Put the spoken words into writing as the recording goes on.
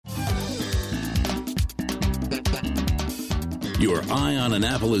Your Eye on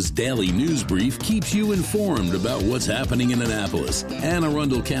Annapolis daily news brief keeps you informed about what's happening in Annapolis, Anne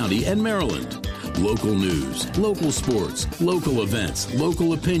Arundel County, and Maryland. Local news, local sports, local events,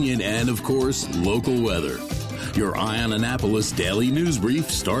 local opinion, and, of course, local weather. Your Eye on Annapolis daily news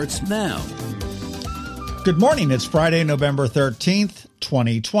brief starts now. Good morning. It's Friday, November 13th,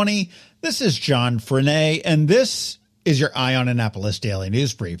 2020. This is John Frenaye, and this is your Eye on Annapolis daily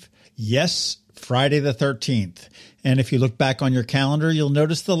news brief. Yes, Friday the 13th. And if you look back on your calendar, you'll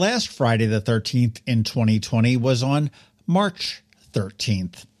notice the last Friday the 13th in 2020 was on March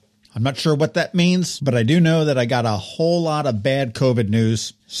 13th. I'm not sure what that means, but I do know that I got a whole lot of bad COVID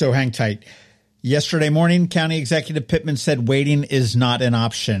news, so hang tight. Yesterday morning, County Executive Pittman said waiting is not an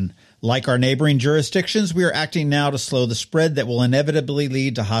option. Like our neighboring jurisdictions, we are acting now to slow the spread that will inevitably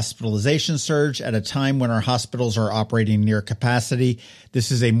lead to hospitalization surge at a time when our hospitals are operating near capacity. This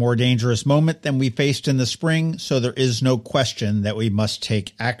is a more dangerous moment than we faced in the spring, so there is no question that we must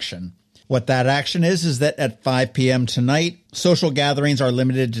take action. What that action is that at 5 p.m. tonight, social gatherings are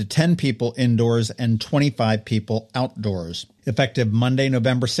limited to 10 people indoors and 25 people outdoors. Effective Monday,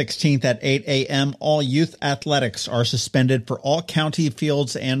 November 16th at 8 a.m., all youth athletics are suspended for all county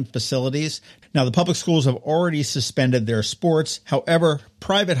fields and facilities. Now, the public schools have already suspended their sports. However,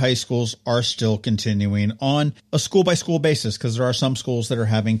 private high schools are still continuing on a school-by-school basis because there are some schools that are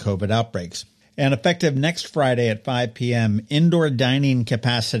having COVID outbreaks. And effective next Friday at 5 p.m., indoor dining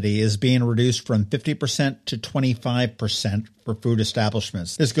capacity is being reduced from 50% to 25% for food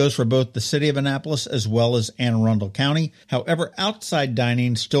establishments. This goes for both the city of Annapolis as well as Anne Arundel County. However, outside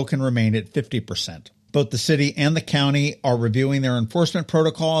dining still can remain at 50%. Both the city and the county are reviewing their enforcement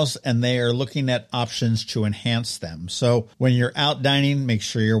protocols, and they are looking at options to enhance them. So when you're out dining, make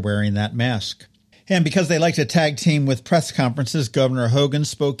sure you're wearing that mask. And because they like to tag team with press conferences, Governor Hogan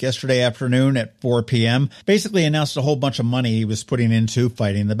spoke yesterday afternoon at 4 p.m., basically announced a whole bunch of money he was putting into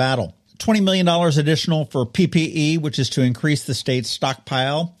fighting the battle. $20 million additional for PPE, which is to increase the state's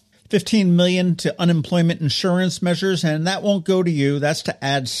stockpile. $15 million to unemployment insurance measures, and that won't go to you. That's to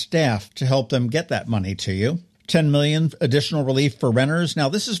add staff to help them get that money to you. $10 million additional relief for renters. Now,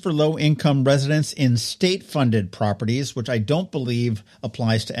 this is for low-income residents in state-funded properties, which I don't believe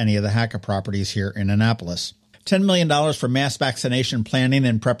applies to any of the HACA properties here in Annapolis. $10 million for mass vaccination planning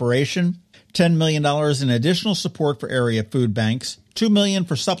and preparation. $10 million in additional support for area food banks. $2 million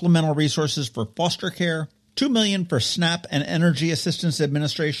for supplemental resources for foster care. $2 million for SNAP and Energy Assistance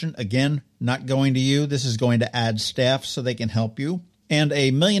Administration. Again, not going to you. This is going to add staff so they can help you. And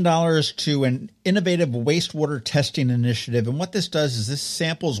 $1 million to an innovative wastewater testing initiative. And what this does is this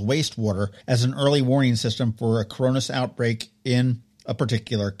samples wastewater as an early warning system for a coronavirus outbreak in a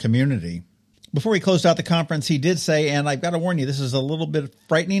particular community. Before he closed out the conference, he did say, and I've got to warn you, this is a little bit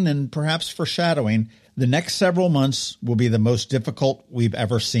frightening and perhaps foreshadowing, the next several months will be the most difficult we've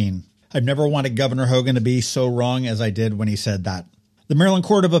ever seen. I've never wanted Governor Hogan to be so wrong as I did when he said that. The Maryland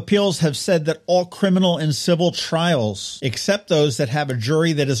Court of Appeals have said that all criminal and civil trials, except those that have a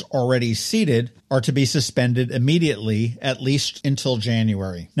jury that is already seated, are to be suspended immediately, at least until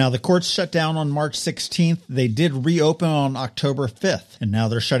January. Now, the courts shut down on March 16th. They did reopen on October 5th, and now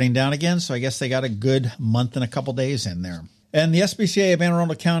they're shutting down again, so I guess they got a good month and a couple days in there. And the SPCA of Anne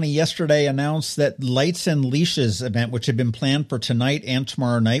Arundel County yesterday announced that Lights and Leashes event, which had been planned for tonight and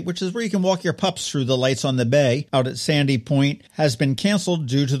tomorrow night, which is where you can walk your pups through the lights on the bay out at Sandy Point, has been canceled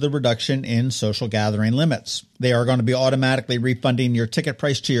due to the reduction in social gathering limits. They are going to be automatically refunding your ticket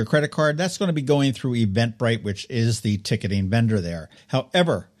price to your credit card. That's going to be going through Eventbrite, which is the ticketing vendor there.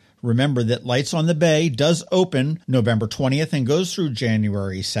 However, remember that Lights on the Bay does open November 20th and goes through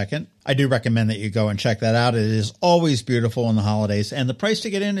January 2nd. I do recommend that you go and check that out. It is always beautiful in the holidays. And the price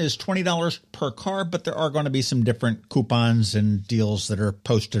to get in is $20 per car, but there are going to be some different coupons and deals that are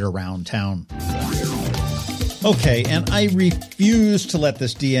posted around town. Okay, and I refuse to let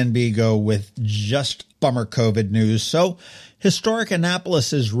this DNB go with just bummer COVID news. So Historic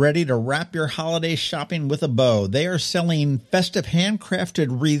Annapolis is ready to wrap your holiday shopping with a bow. They are selling festive handcrafted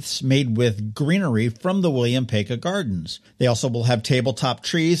wreaths made with greenery from the William Paca Gardens. They also will have tabletop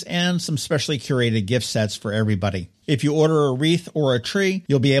trees and some specially curated gift sets for everybody. If you order a wreath or a tree,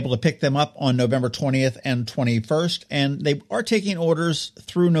 you'll be able to pick them up on November 20th and 21st, and they are taking orders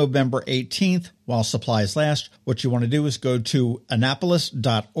through November 18th while supplies last. What you want to do is go to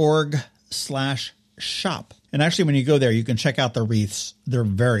annapolis.org/shop. And actually, when you go there, you can check out the wreaths. They're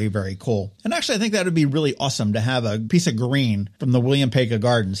very, very cool. And actually, I think that would be really awesome to have a piece of green from the William Paca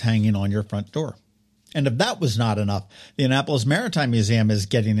Gardens hanging on your front door. And if that was not enough, the Annapolis Maritime Museum is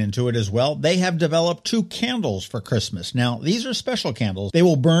getting into it as well. They have developed 2 candles for Christmas. Now, these are special candles. They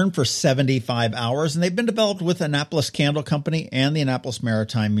will burn for 75 hours, and they've been developed with Annapolis Candle Company and the Annapolis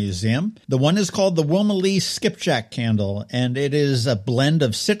Maritime Museum. The one is called the Wilma Lee Skipjack Candle, and it is a blend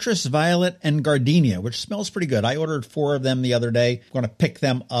of citrus, violet, and gardenia, which smells pretty good. I ordered 4 of them the other day. I'm going to pick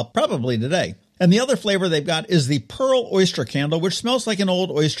them up probably today. And the other flavor they've got is the Pearl Oyster Candle, which smells like an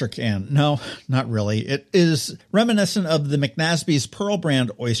old oyster can. No, not really. It is reminiscent of the McNasby's Pearl brand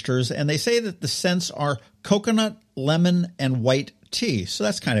oysters, and they say that the scents are coconut, lemon, and white tea. So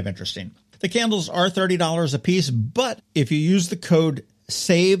that's kind of interesting. The candles are $30 a piece, but if you use the code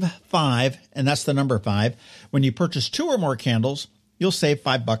SAVE5, and that's the number 5, when you purchase 2 or more candles, you'll save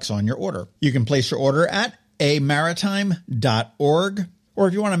 $5 on your order. You can place your order at amaritime.org. Or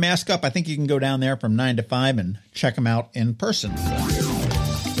if you want to mask up, I think you can go down there from 9 to 5 and check them out in person.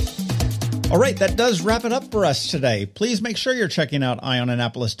 All right, that does wrap it up for us today. Please make sure you're checking out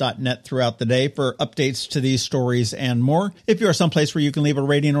eyeonannapolis.net throughout the day for updates to these stories and more. If you are someplace where you can leave a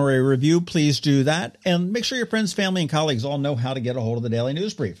rating or a review, please do that. And make sure your friends, family, and colleagues all know how to get a hold of the Daily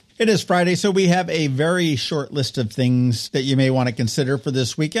News Brief. It is Friday, so we have a very short list of things that you may want to consider for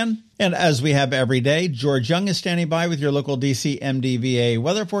this weekend. And as we have every day, George Young is standing by with your local DC MDVA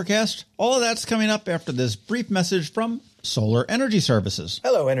weather forecast. All of that's coming up after this brief message from Solar Energy Services.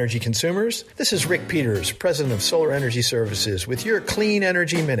 Hello, energy consumers. This is Rick Peters, president of Solar Energy Services, with your Clean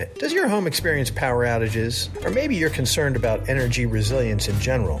Energy Minute. Does your home experience power outages? Or maybe you're concerned about energy resilience in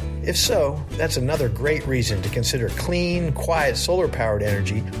general? If so, that's another great reason to consider clean, quiet solar-powered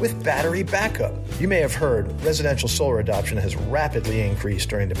energy with battery backup. You may have heard residential solar adoption has rapidly increased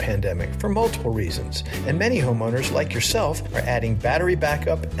during the pandemic for multiple reasons, and many homeowners, like yourself, are adding battery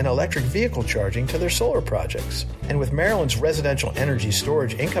backup and electric vehicle charging to their solar projects. And with Maryland's residential energy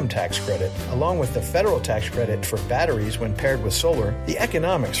storage income tax credit, along with the federal tax credit for batteries when paired with solar, the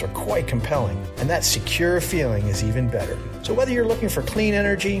economics are quite compelling, and that secure feeling is even better. So whether you're looking for clean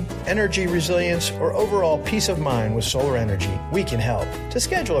energy, energy resilience, or overall peace of mind with solar energy, we can help. To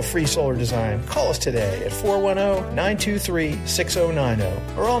schedule a free solar design, call us today at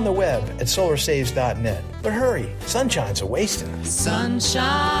 410-923-6090 or on the web at solarsaves.net. But hurry, sunshine's a-wasting.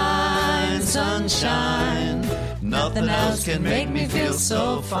 Sunshine, sunshine, nothing else can make me feel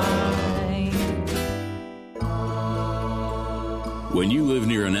so fine. When you live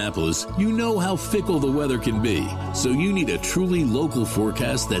near Annapolis, you know how fickle the weather can be. So you need a truly local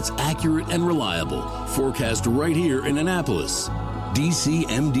forecast that's accurate and reliable. Forecast right here in Annapolis.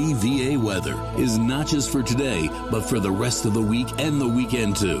 DCMDVA weather is not just for today, but for the rest of the week and the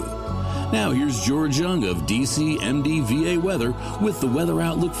weekend too. Now here's George Young of DCMDVA weather with the weather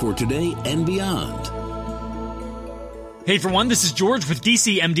outlook for today and beyond. Hey everyone, this is George with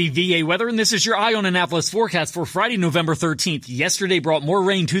DCMDVA Weather, and this is your Eye on Annapolis forecast for Friday, November 13th. Yesterday brought more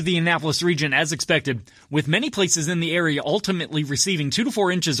rain to the Annapolis region as expected, with many places in the area ultimately receiving 2 to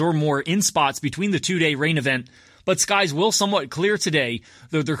 4 inches or more in spots between the 2-day rain event. But skies will somewhat clear today,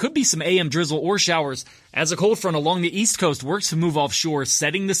 though there could be some AM drizzle or showers as a cold front along the east coast works to move offshore,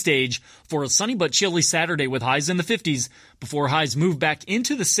 setting the stage for a sunny but chilly Saturday with highs in the 50s before highs move back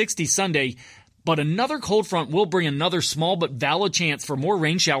into the 60s Sunday. But another cold front will bring another small but valid chance for more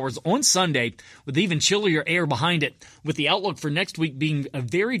rain showers on Sunday, with even chillier air behind it, with the outlook for next week being a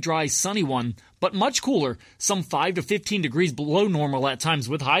very dry, sunny one, but much cooler, some 5 to 15 degrees below normal at times,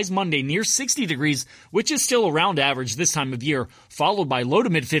 with highs Monday near 60 degrees, which is still around average this time of year, followed by low to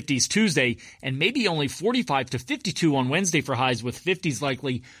mid-50s Tuesday, and maybe only 45 to 52 on Wednesday for highs, with 50s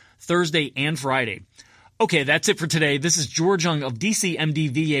likely Thursday and Friday. Okay, that's it for today. This is George Young of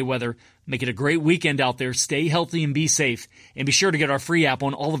DCMDVA Weather. Make it a great weekend out there. Stay healthy and be safe. And be sure to get our free app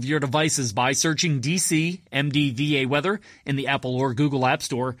on all of your devices by searching DCMDVA Weather in the Apple or Google App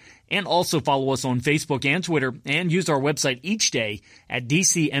Store. And also follow us on Facebook and Twitter, and use our website each day at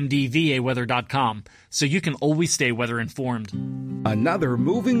DCMDVAweather.com so you can always stay weather informed. Another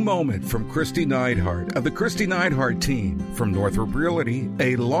moving moment from Christy Neidhart of the Christy Neidhart team from Northrop Realty,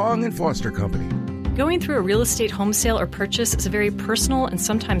 a Long and Foster company. Going through a real estate home sale or purchase is a very personal and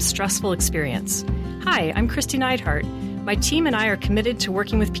sometimes stressful experience. Hi, I'm Christy Neidhart. My team and I are committed to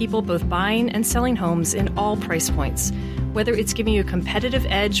working with people both buying and selling homes in all price points. Whether it's giving you a competitive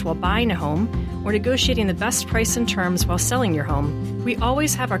edge while buying a home or negotiating the best price and terms while selling your home, we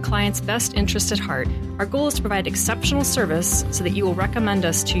always have our clients' best interest at heart. Our goal is to provide exceptional service so that you will recommend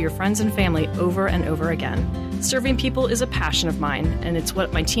us to your friends and family over and over again. Serving people is a passion of mine, and it's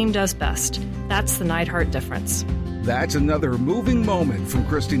what my team does best. That's the Neidhart difference. That's another moving moment from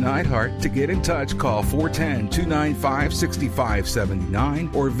Christy Neidhart. To get in touch, call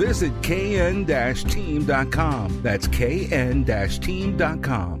 410-295-6579 or visit kn-team.com. That's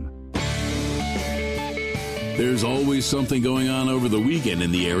kn-team.com. There's always something going on over the weekend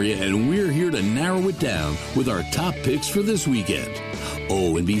in the area, and we're here to narrow it down with our top picks for this weekend.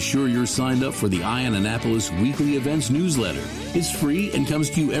 Oh, and be sure you're signed up for the Eye on Annapolis Weekly Events newsletter. It's free and comes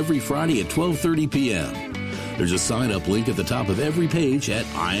to you every Friday at 12:30 p.m. There's a sign-up link at the top of every page at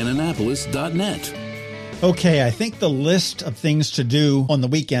eyeonannapolis.net. Okay, I think the list of things to do on the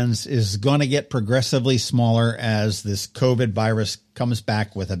weekends is going to get progressively smaller as this COVID virus comes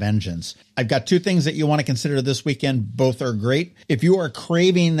back with a vengeance. I've got two things that you want to consider this weekend. Both are great. If you are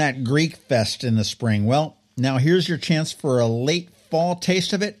craving that Greek Fest in the spring, well, now here's your chance for a late fall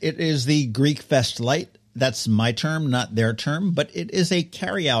taste of it. It is the Greek Fest Light. That's my term, not their term, but it is a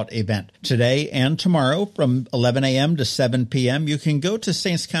carry-out event. Today and tomorrow from 11 a.m. to 7 p.m., you can go to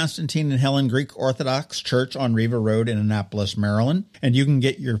St. Constantine and Helen Greek Orthodox Church on Riva Road in Annapolis, Maryland, and you can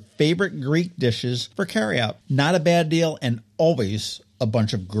get your favorite Greek dishes for carry-out. Not a bad deal, and always a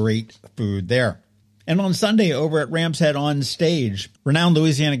bunch of great food there. And on Sunday over at Ram's Head On Stage, renowned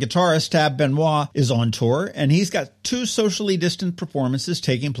Louisiana guitarist Tab Benoit is on tour, and he's got two socially distant performances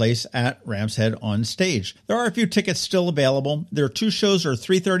taking place at Ram's Head On Stage. There are a few tickets still available. Their two shows are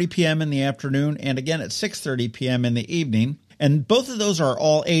 3:30 p.m. in the afternoon and again at 6:30 p.m. in the evening. And both of those are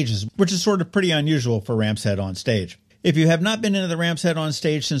all ages, which is sort of pretty unusual for Ram's Head On Stage. If you have not been into the Ram's Head On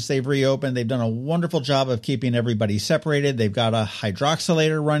Stage since they've reopened, they've done a wonderful job of keeping everybody separated. They've got a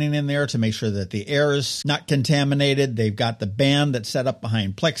hydroxylator running in there to make sure that the air is not contaminated. They've got the band that's set up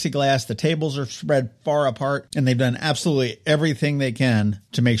behind plexiglass. The tables are spread far apart, and they've done absolutely everything they can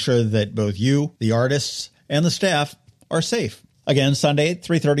to make sure that both you, the artists, and the staff are safe. Again, Sunday at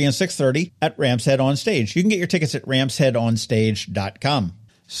 3:30 and 6:30 at Ram's Head On Stage. You can get your tickets at ramsheadonstage.com.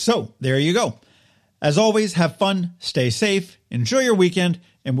 So, there you go. As always, have fun, stay safe, enjoy your weekend,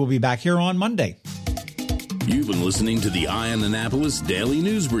 and we'll be back here on Monday. You've been listening to the Eye on Annapolis Daily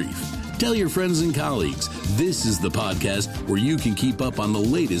News Brief. Tell your friends and colleagues, this is the podcast where you can keep up on the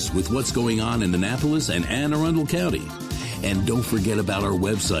latest with what's going on in Annapolis and Anne Arundel County. And don't forget about our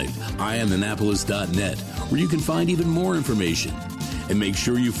website, eyeonannapolis.net, where you can find even more information. And make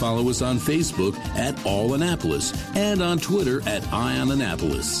sure you follow us on Facebook at All Annapolis and on Twitter at Eye on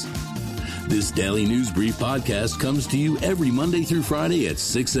Annapolis. This Daily News Brief podcast comes to you every Monday through Friday at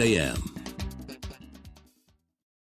 6 a.m.